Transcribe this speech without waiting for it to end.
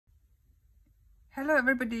Hello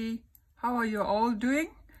everybody, how are you all doing?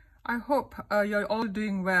 I hope you're all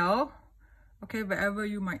doing well, okay, wherever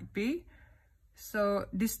you might be. So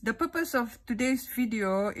the purpose of today's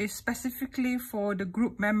video is specifically for the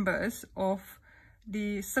group members of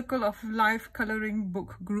the Circle of Life Coloring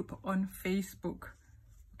Book group on Facebook.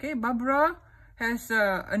 Okay, Barbara has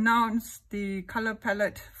announced the color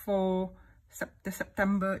palette for the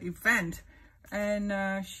September event,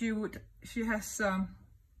 and she has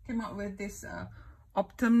came up with this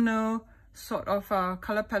autumnal sort of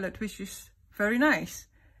color palette, which is very nice,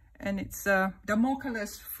 and it's there are more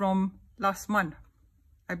colors from last month,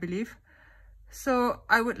 I believe. So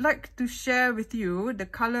I would like to share with you the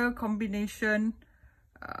color combination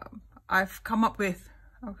I've come up with.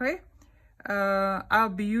 Okay, I'll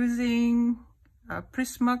be using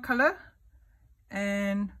Prismacolor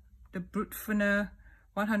and the Brutfuner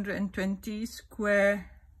 120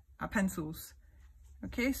 square pencils.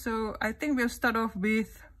 Okay, so I think we'll start off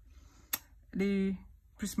with the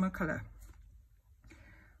Prismacolor.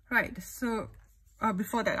 Right, so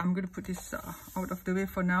before that, I'm going to put this out of the way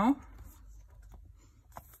for now.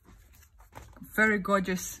 Very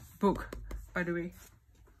gorgeous book, by the way.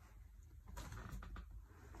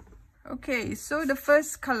 Okay, so the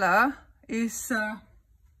first color is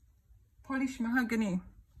Polished Mahogany,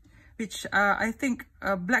 which I think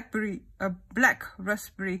black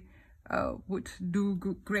raspberry would do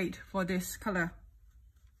great for this color.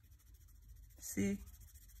 See,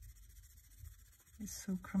 it's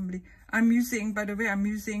so crumbly. I'm using, by the way,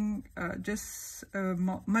 just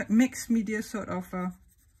mixed media sort of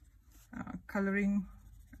coloring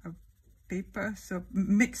paper, so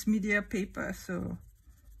mixed media paper. So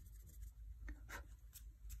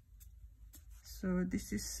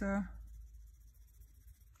this is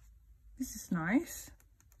nice.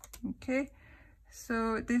 Okay,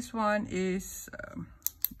 so this one is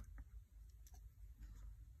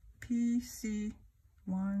PC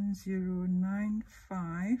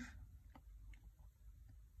 1095.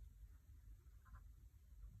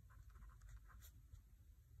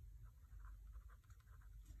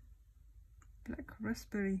 Black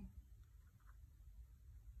raspberry.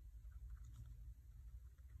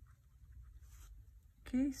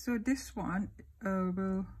 Okay, so this one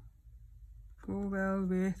will go well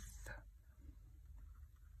with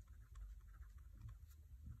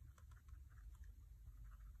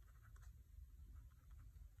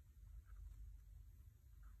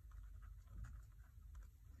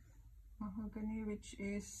mahogany, which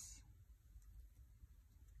is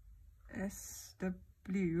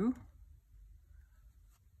SW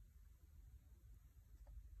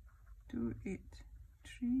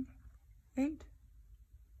 2838.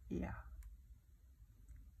 Yeah,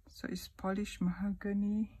 so it's Polished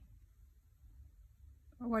Mahogany.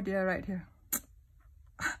 What did I write here?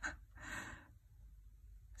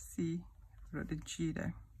 See, I wrote the G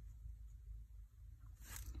there.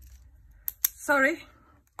 Sorry.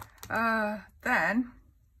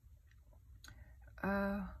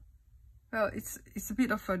 Well, it's a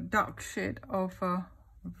bit of a dark shade of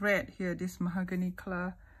red here, this mahogany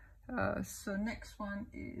color. So next one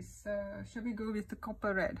is, shall we go with the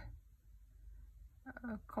copper red?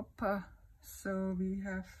 Copper. So we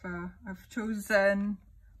have, I've chosen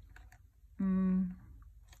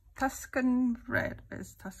Tuscan red.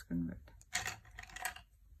 Where's Tuscan red?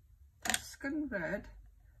 Tuscan red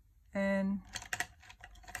and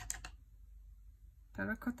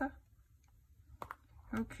terracotta.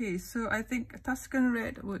 Okay, so I think Tuscan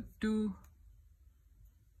red would do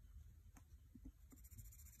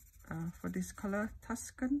for this color.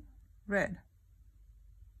 Tuscan red.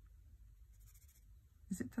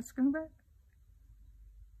 Is it Tuscan red?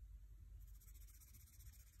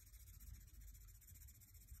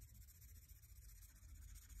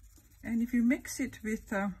 And if you mix it with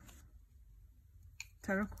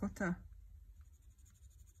terracotta,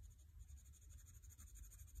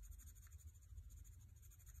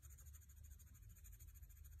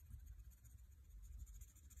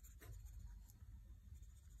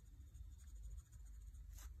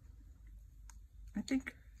 I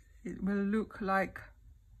think it will look like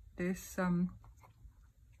this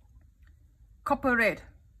copper red.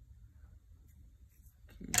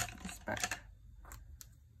 Okay, this back.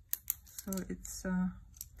 So it's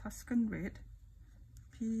Tuscan red,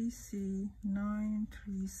 PC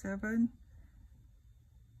 937.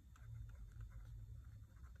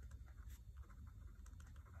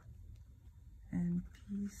 And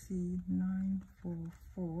PC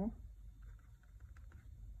 944.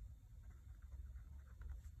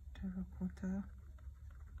 Terracotta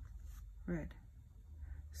red.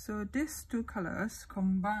 So these two colors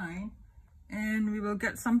combine and we will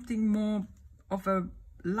get something more of a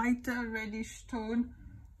lighter reddish tone,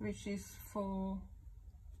 which is for,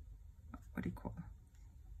 what do you call it?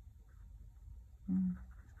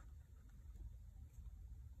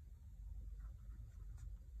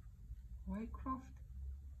 Whitecroft?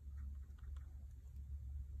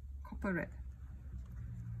 Copper red.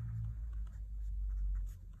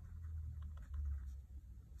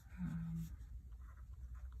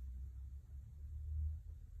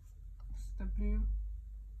 SW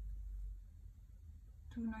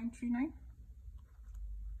 2939?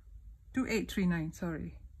 2839,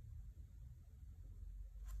 sorry.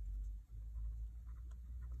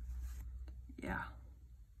 Yeah.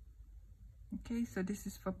 Okay, so this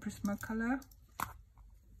is for Prismacolor.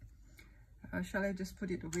 Shall I just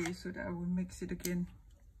put it away so that I will mix it again?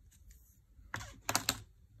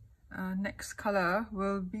 Next color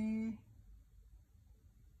will be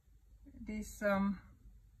this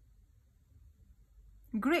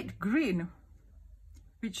great green,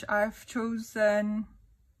 which I've chosen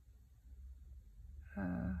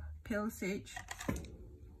pale sage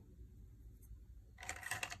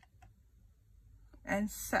and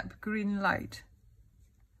sap green light.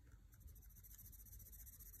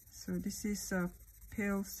 So this is a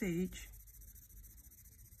pale sage,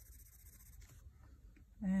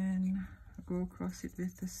 and I'll go across it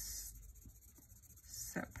with this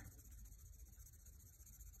sap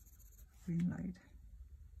green light.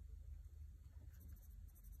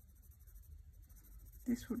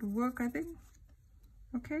 This would work, I think.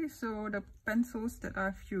 Okay, so the pencils that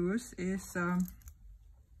I've used is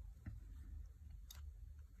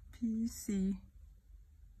PC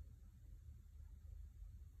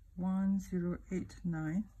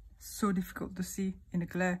 1089. So difficult to see in the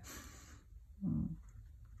glare.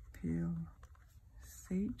 Pale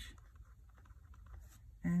sage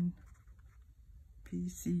and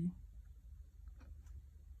PC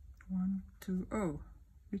 120,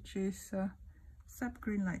 which is sap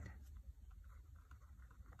green light.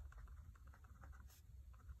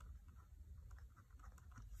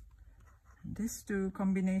 This two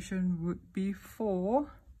combination would be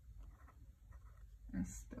for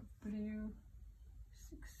SW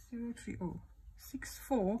 6030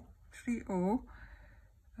 6430.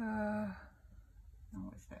 Now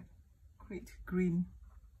what's that? Great green.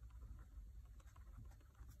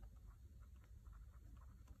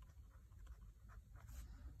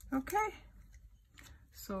 Okay,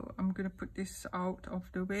 so I'm gonna put this out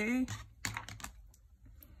of the way.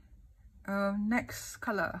 Next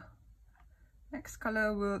color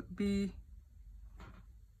will be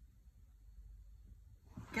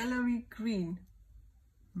gallery green,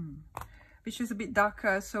 which is a bit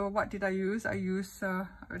darker. So what did I use? I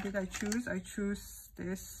choose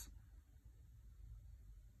this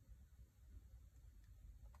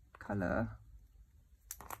color.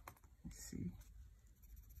 Let's see.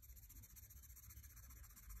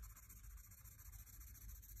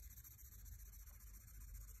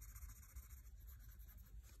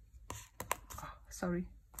 Sorry,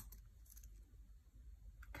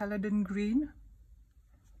 Caledon green,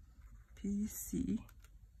 PC,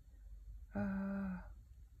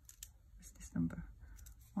 what's this number,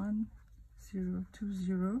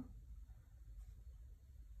 1020,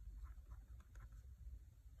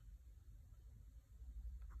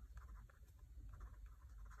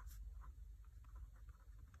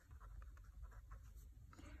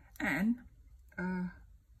 and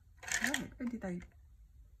where did I,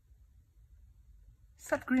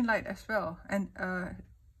 sap green light as well, and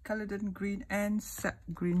Caledon green and sap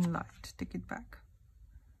green light. Take it back.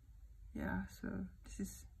 Yeah, so this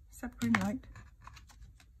is sap green light.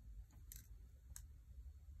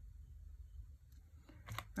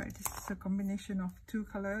 Right, this is a combination of two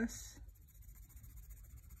colors,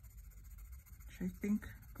 which I think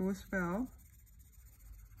goes well.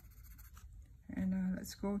 And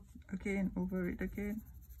let's go again over it again.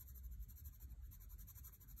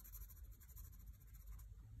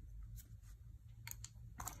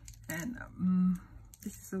 And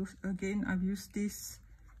this is also, again, I've used this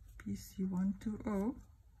PC120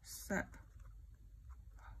 sap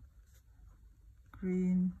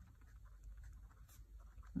green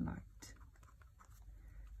light.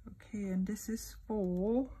 Okay, and this is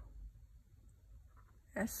for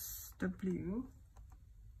SW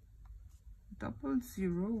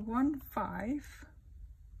 0015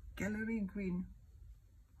 gallery green.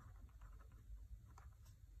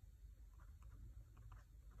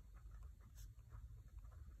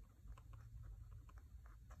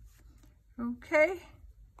 Okay,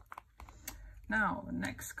 now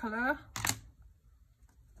next color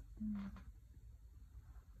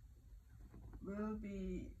will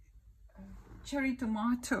be cherry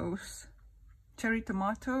tomatoes. cherry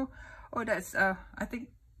tomato. Oh, that's I think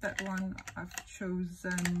that one I've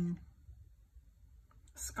chosen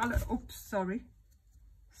scarlet, oops, sorry,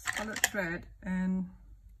 scarlet red and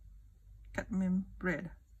cadmium red.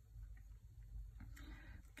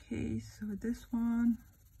 Okay, so this one,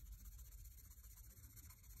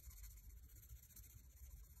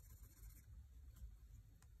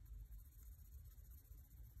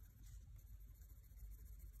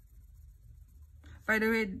 by the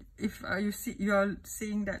way, if you are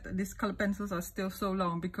seeing that these color pencils are still so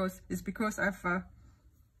long, because I've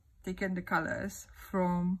taken the colors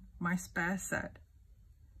from my spare set.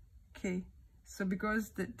 Okay, so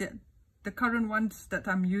because the current ones that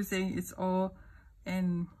I'm using is all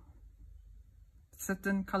in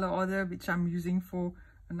certain color order, which I'm using for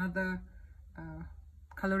another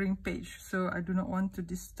coloring page, so I do not want to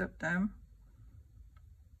disturb them.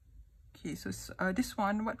 Okay, so this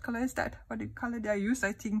one, what color is that? What color did I use?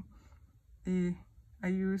 I think I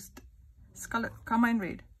used scarlet, carmine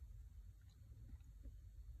red,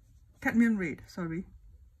 cadmium red, sorry,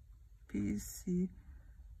 PC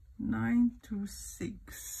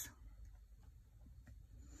 926.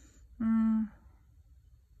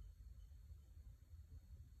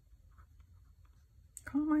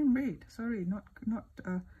 Carmine red, sorry, not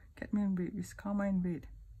cadmium red, it's carmine red.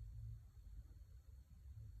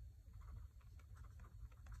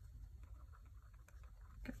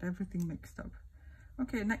 Get everything mixed up.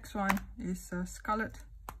 Okay, next one is Scarlet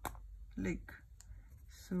Lake.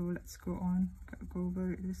 So let's go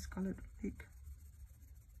over this Scarlet Lake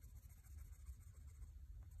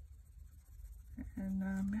and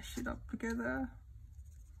mash it up together.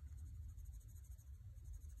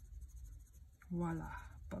 Voila,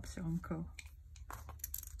 Bob's your uncle.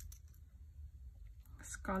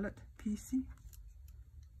 Scarlet PC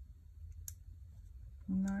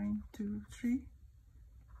 923.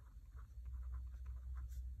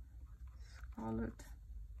 Scarlet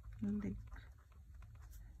Lake,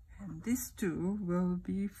 and these two will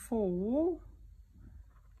be for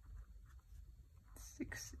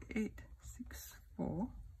 6864.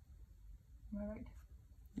 Am I right?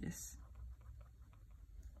 Yes.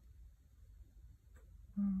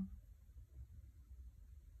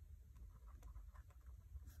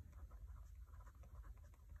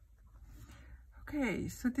 Okay,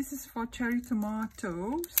 so this is for cherry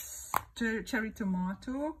tomatoes. Cherry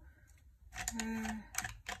tomato.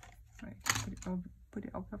 Right, put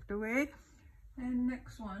it out of the way. And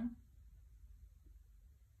next one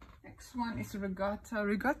is Regatta.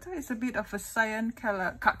 Regatta is a bit of a cyan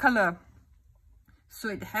color, so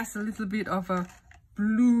it has a little bit of a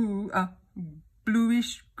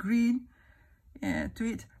bluish green to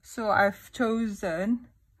it. So I've chosen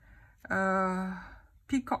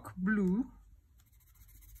peacock blue.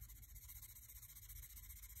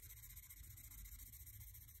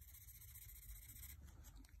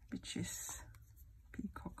 Which is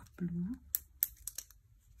peacock blue,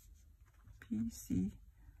 PC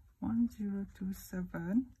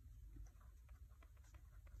 1027.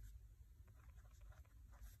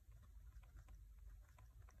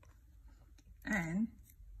 And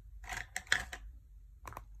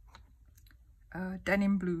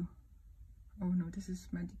denim blue. Oh no, this is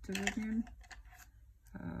Mediterranean.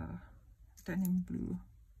 Denim blue,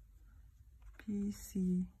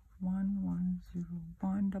 PC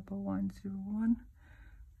 11011101.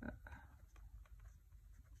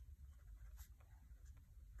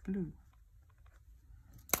 Blue.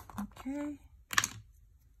 Okay,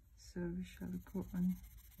 so we shall go on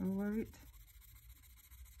over it.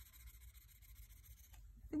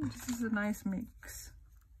 I think this is a nice mix,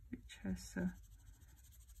 which has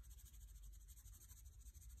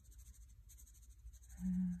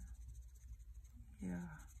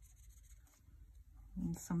yeah,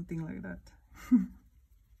 something like that.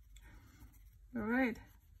 All right,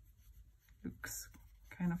 looks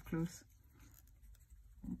kind of close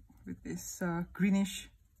with this greenish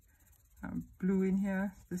blue in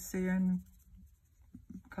here, the cyan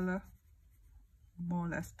color, more or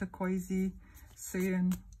less turquoisey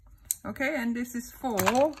cyan. Okay, and this is for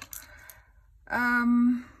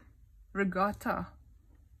Regatta.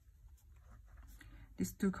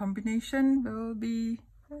 These two combination will be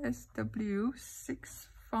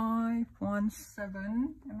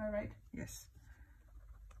SW6517. Am I right? Yes.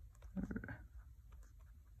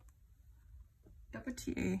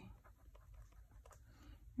 WTA.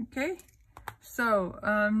 Okay, so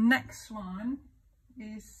next one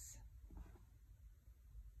is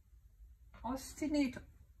Obstinate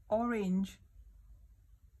Orange.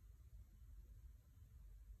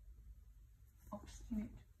 Obstinate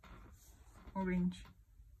Orange.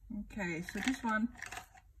 Okay, so this one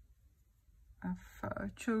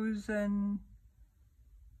I've chosen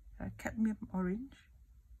cadmium orange.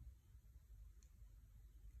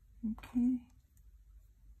 Okay,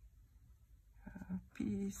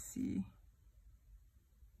 PC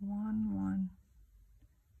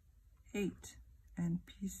 118 and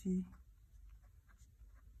PC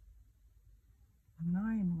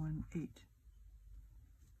 918,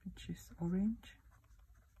 which is orange,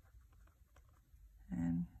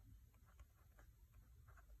 and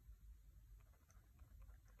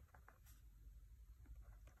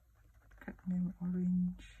cadmium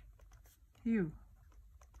orange hue.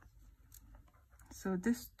 So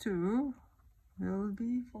this two will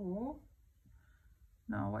be for,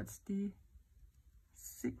 now what's the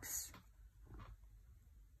 6,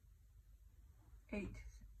 8,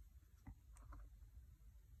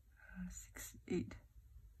 6, 8,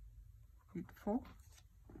 8, 4,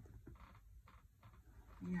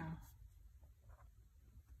 yeah.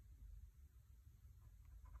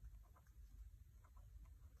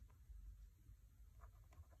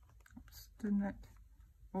 Obstinate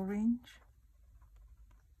orange.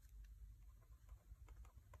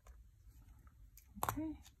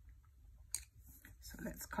 Okay, so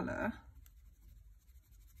let's color.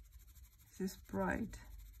 This is bright,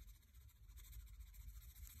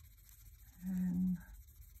 and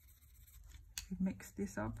we mix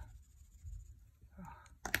this up. Oh,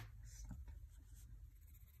 it's not.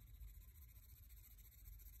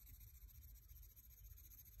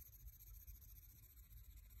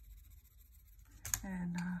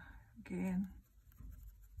 And again,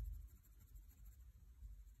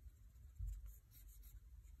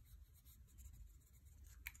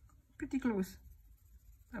 pretty close,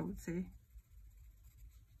 I would say.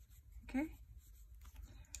 Okay,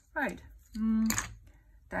 right.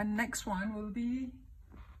 Then next one will be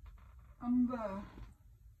umber.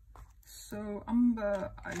 So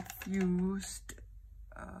umber, I've used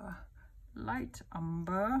light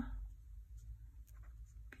umber,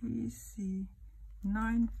 PC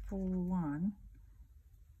 941,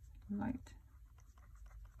 light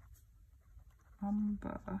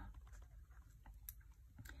umber,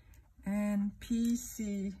 and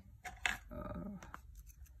PC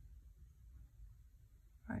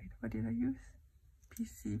right, what did I use?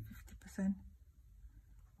 PC 50%,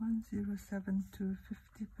 107 to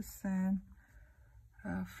 50%,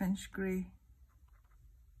 French grey.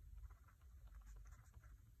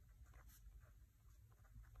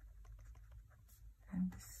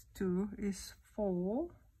 And this two is for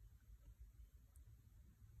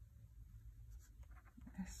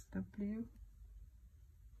SW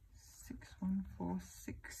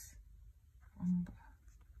 6146 umber.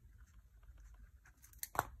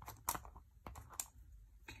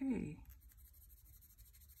 Okay.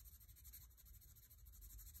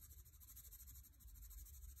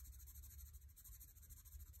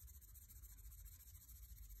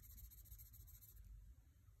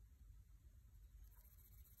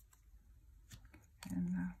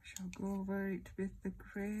 And now we shall go over it with the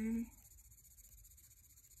grey,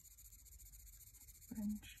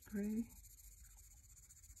 French grey.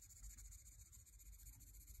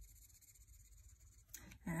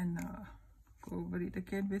 And go over it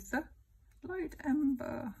again with the light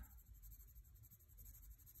amber.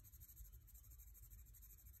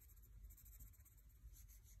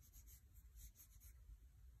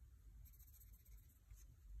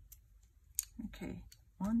 Okay,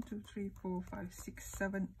 1, 2, 3, 4, 5, 6,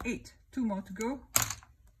 7, 8. 2 more to go.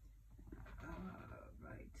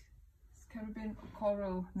 Right, it's Caribbean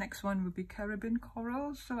coral. Next one will be Caribbean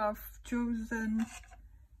coral. So I've chosen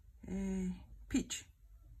a peach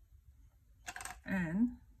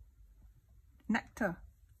and nectar.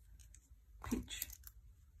 Peach.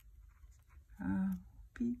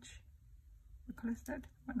 Peach. What color is that?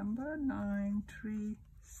 What number?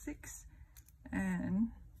 936.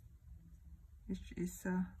 And which is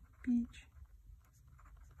peach,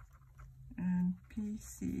 and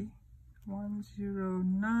PC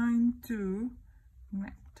 1092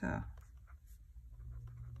 nectar,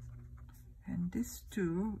 and this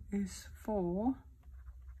two is for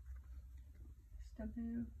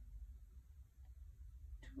SW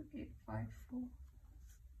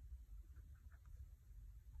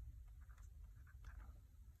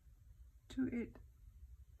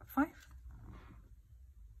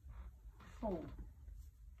 2854.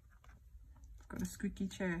 Got a squeaky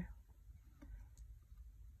chair,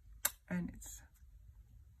 and it's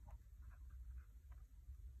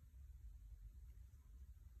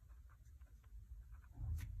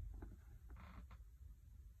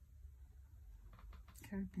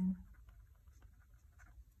Caribbean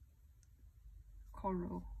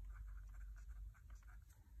coral.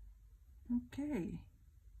 Okay,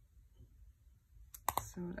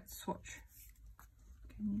 so let's swatch.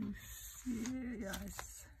 Can you see? Yeah,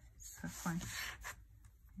 it's fine.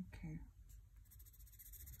 Okay,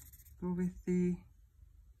 go with the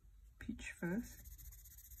peach first.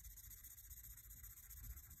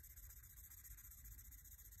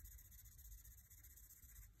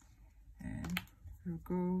 And we'll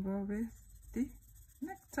go over with the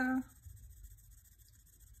nectar.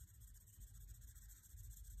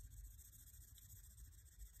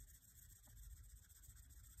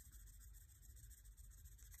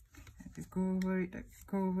 And we go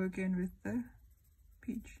over again with the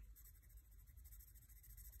peach.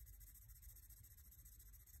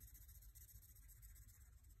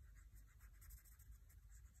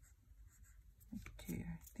 Okay,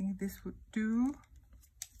 I think this would do.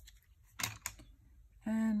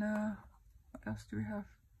 And what else do we have?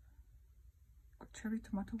 Got cherry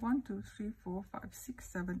tomato, 1, 2, 3, 4, 5, 6,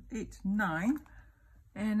 7, 8, 9.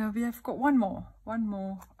 And we have got one more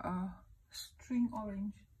string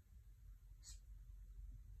orange.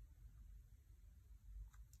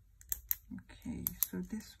 Okay, so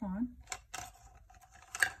this one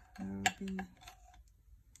will be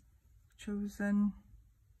chosen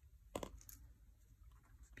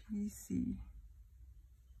PC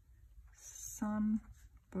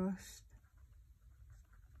Sunburst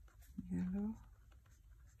Yellow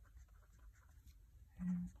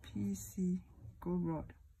and PC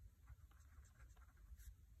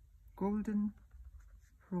Golden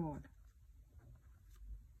Rod,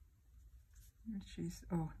 which is,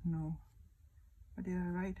 oh no, what did I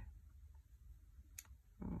write?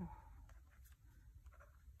 Oh,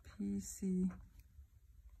 PC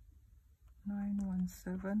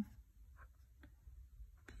 917,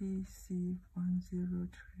 PC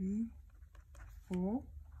 103, 4.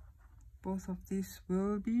 Both of these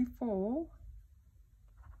will be 4,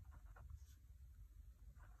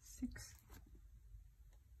 6,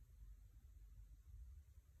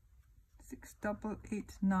 6, 8,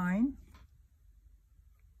 8, 9.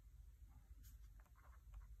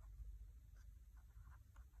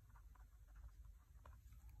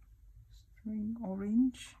 String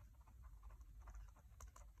orange.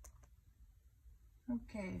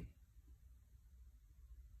 Okay.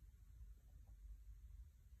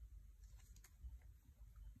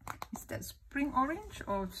 Is that spring orange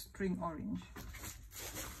or string orange?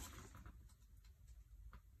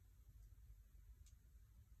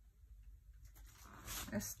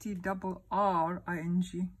 STRRING.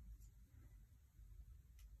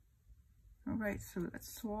 All right, so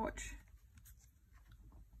let's swatch.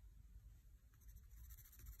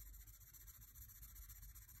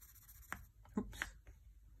 Oops,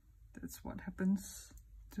 that's what happens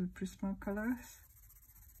to Prismacolors.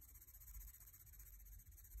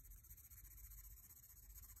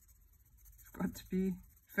 You've got to be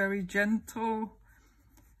very gentle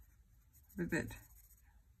with it.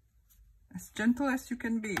 As gentle as you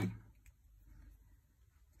can be.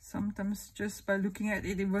 Sometimes just by looking at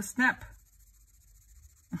it, it will snap.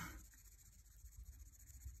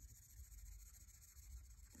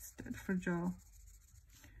 It's that fragile.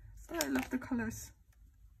 But I love the colors.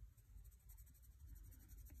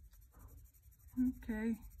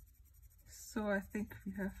 Okay, so I think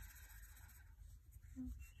we have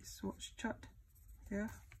a swatch chart here.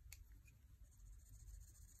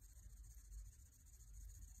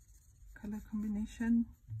 Color combination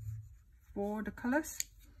for the colors.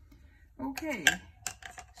 Okay,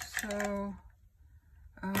 so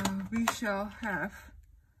we shall have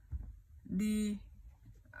the,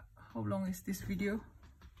 how long is this video?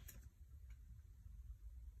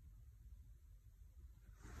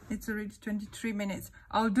 It's already 23 minutes.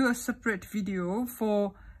 I'll do a separate video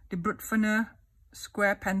for the Brutfuner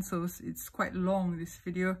square pencils. It's quite long, this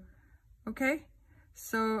video. Okay,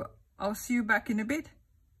 so I'll see you back in a bit.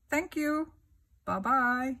 Thank you.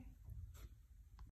 Bye-bye.